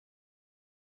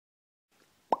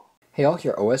Hey all,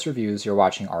 here OS Reviews. You're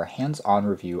watching our hands-on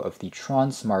review of the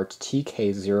Tronsmart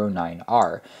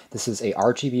TK09R. This is a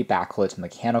RGB backlit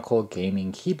mechanical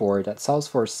gaming keyboard that sells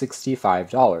for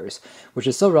 $65, which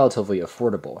is still relatively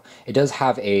affordable. It does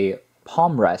have a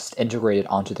palm rest integrated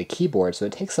onto the keyboard, so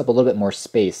it takes up a little bit more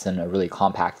space than a really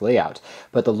compact layout.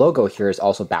 But the logo here is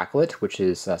also backlit, which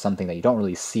is something that you don't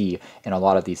really see in a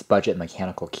lot of these budget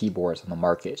mechanical keyboards on the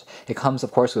market. It comes,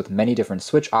 of course, with many different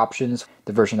switch options.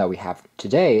 The version that we have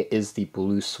today is the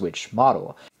blue switch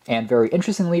model. And very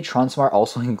interestingly, Tronsmart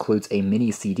also includes a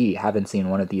mini CD. Haven't seen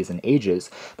one of these in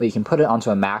ages, but you can put it onto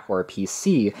a Mac or a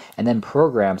PC and then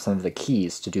program some of the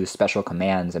keys to do special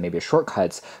commands and maybe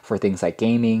shortcuts for things like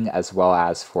gaming as well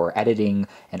as for editing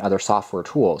and other software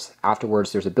tools.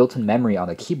 Afterwards, there's a built-in memory on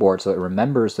the keyboard, so it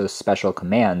remembers those special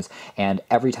commands, and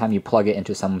every time you plug it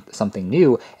into something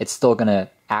new, it's still going to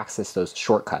access those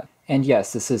shortcuts. And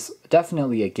yes, this is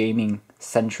definitely a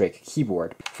gaming-centric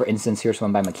keyboard. For instance, here's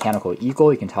one by Mechanical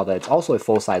Eagle. You can tell that it's also a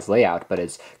full-size layout, but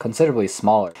it's considerably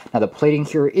smaller. Now, the plating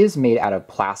here is made out of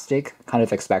plastic, kind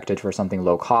of expected for something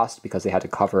low cost because they had to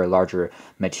cover a larger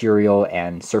material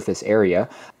and surface area.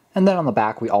 And then on the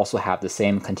back, we also have the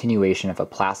same continuation of a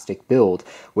plastic build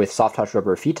with soft touch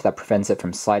rubber feet that prevents it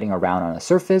from sliding around on a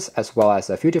surface, as well as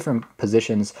a few different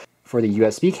positions for the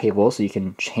USB cable, so you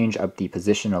can change up the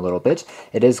position a little bit.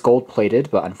 It is gold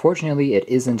plated, but unfortunately it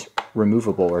isn't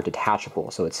removable or detachable,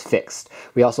 so it's fixed.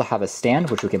 We also have a stand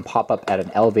which we can pop up at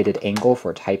an elevated angle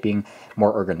for typing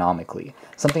more ergonomically.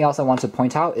 Something else I want to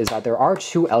point out is that there are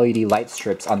two LED light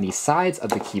strips on the sides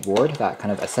of the keyboard that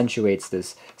kind of accentuates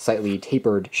this slightly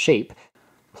tapered shape.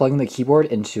 Plugging the keyboard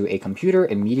into a computer,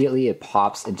 immediately it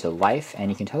pops into life, and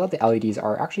you can tell that the LEDs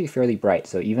are actually fairly bright,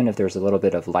 so even if there's a little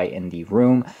bit of light in the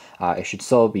room, it should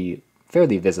still be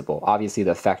fairly visible. Obviously,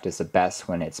 the effect is the best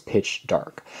when it's pitch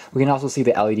dark. We can also see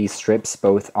the LED strips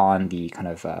both on the kind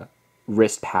of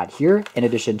wrist pad here, in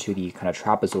addition to the kind of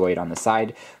trapezoid on the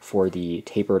side for the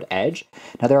tapered edge.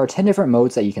 Now there are 10 different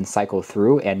modes that you can cycle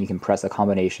through, and you can press a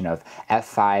combination of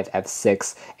F5,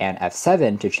 F6, and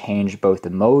F7 to change both the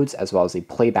modes as well as the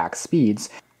playback speeds.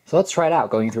 So let's try it out,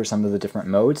 going through some of the different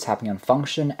modes. Tapping on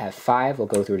function, F5 will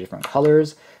go through different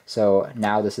colors. So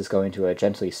now this is going to a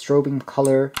gently strobing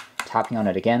color. Tapping on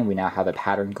it again, we now have a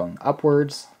pattern going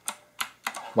upwards.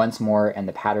 Once more, and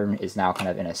the pattern is now kind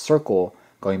of in a circle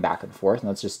going back and forth. And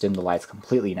let's just dim the lights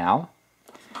completely now.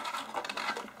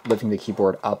 Lifting the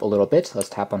keyboard up a little bit, let's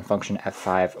tap on function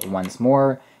F5 once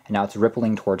more, and now it's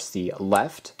rippling towards the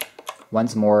left.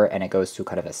 Once more, and it goes to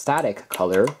kind of a static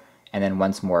color, and then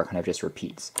once more, kind of just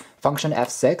repeats. Function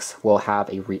F6 will have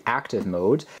a reactive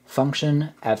mode. Function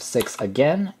F6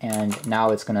 again, and now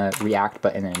it's going to react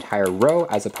but in an entire row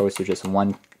as opposed to just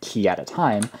one key at a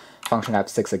time. Function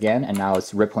F6 again, and now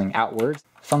it's rippling outwards.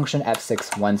 Function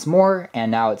F6 once more,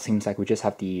 and now it seems like we just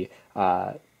have the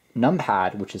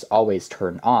numpad, which is always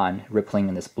turned on, rippling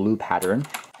in this blue pattern.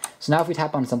 So now if we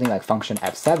tap on something like function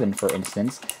F7, for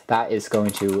instance, that is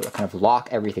going to kind of lock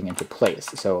everything into place.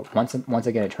 So once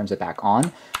again, it turns it back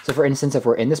on. So for instance, if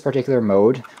we're in this particular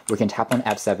mode, we can tap on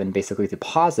F7 basically to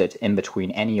pause it in between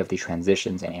any of the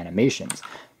transitions and animations.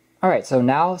 Alright, so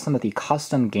now some of the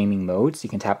custom gaming modes. You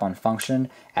can tap on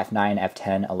function F9,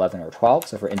 F10, 11, or 12.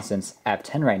 So for instance,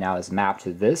 F10 right now is mapped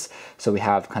to this. So we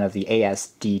have kind of the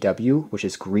ASDW, which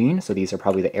is green. So these are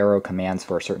probably the arrow commands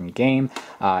for a certain game.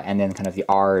 And then kind of the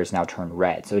R is now turned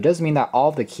red. So it does mean that all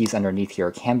of the keys underneath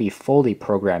here can be fully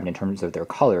programmed in terms of their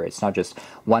color. It's not just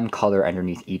one color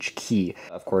underneath each key.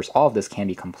 Of course, all of this can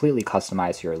be completely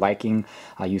customized to your liking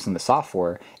using the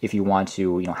software if you want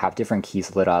to, have different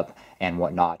keys lit up and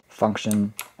whatnot.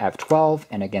 Function F12,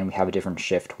 and again we have a different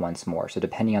shift once more. So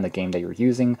depending on the game that you're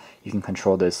using, you can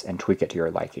control this and tweak it to your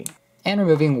liking. And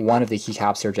removing one of the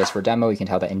keycaps here just for demo, you can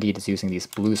tell that indeed it's using these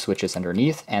blue switches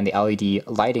underneath, and the LED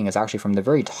lighting is actually from the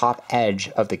very top edge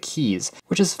of the keys,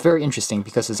 which is very interesting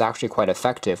because it's actually quite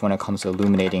effective when it comes to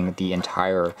illuminating the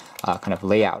entire kind of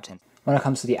layout. When it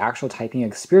comes to the actual typing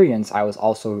experience, I was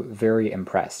also very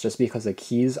impressed, just because the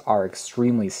keys are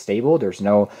extremely stable. There's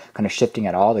no kind of shifting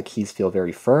at all. The keys feel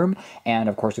very firm. And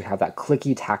of course, we have that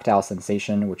clicky tactile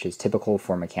sensation, which is typical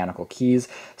for mechanical keys.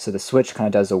 So the switch kind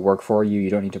of does the work for you. You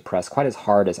don't need to press quite as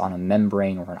hard as on a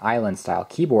membrane or an island style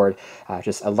keyboard.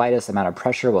 Just a lightest amount of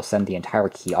pressure will send the entire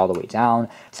key all the way down.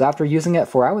 So after using it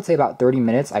for, I would say, about 30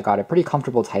 minutes, I got a pretty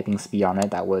comfortable typing speed on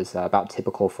it that was about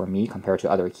typical for me compared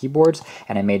to other keyboards,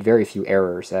 and I made very few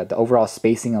errors. The overall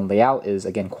spacing and layout is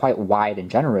again quite wide and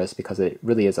generous because it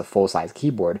really is a full-size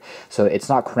keyboard, so it's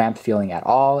not cramped feeling at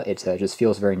all. It just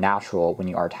feels very natural when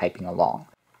you are typing along.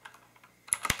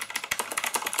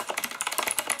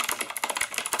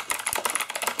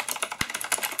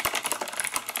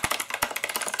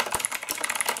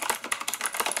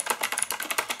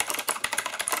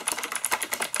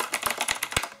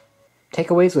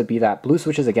 Takeaways would be that blue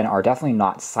switches, again, are definitely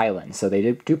not silent, so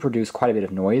they do produce quite a bit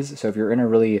of noise. So if you're in a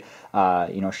really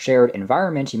shared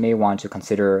environment, you may want to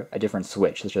consider a different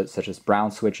switch, such as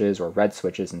brown switches or red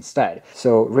switches instead.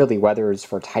 So really, whether it's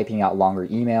for typing out longer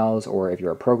emails, or if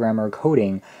you're a programmer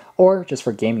coding, or just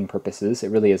for gaming purposes,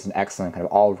 it really is an excellent kind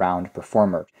of all-round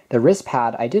performer. The wrist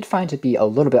pad I did find to be a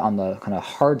little bit on the kind of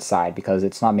hard side because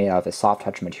it's not made out of a soft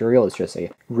touch material, it's just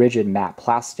a rigid matte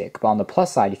plastic. But on the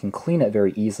plus side, you can clean it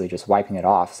very easily just wiping it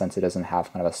off since it doesn't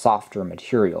have kind of a softer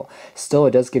material. Still,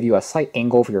 it does give you a slight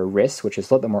angle for your wrist, which is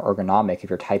a little bit more ergonomic if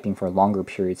you're typing for longer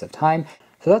periods of time.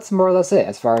 So that's more or less it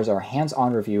as far as our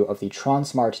hands-on review of the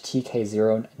Tronsmart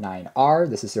TK09R.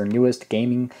 This is their newest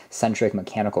gaming-centric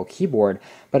mechanical keyboard,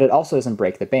 but it also doesn't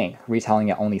break the bank,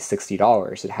 retailing at only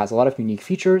 $60. It has a lot of unique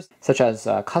features, such as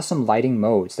custom lighting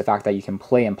modes, the fact that you can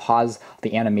play and pause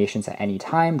the animations at any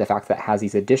time, the fact that it has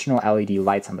these additional LED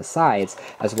lights on the sides,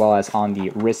 as well as on the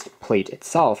wrist plate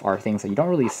itself, are things that you don't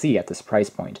really see at this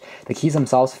price point. The keys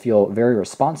themselves feel very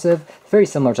responsive, very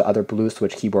similar to other blue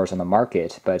switch keyboards on the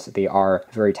market, but they are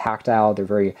very tactile, they're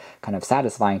very kind of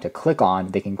satisfying to click on.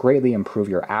 They can greatly improve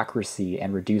your accuracy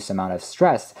and reduce the amount of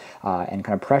stress and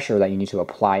kind of pressure that you need to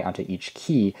apply onto each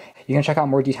key. You can check out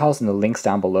more details in the links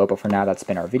down below, but for now that's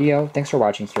been our video. Thanks for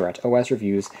watching here at OS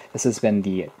Reviews. This has been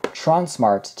the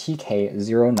Tronsmart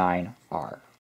TK09R.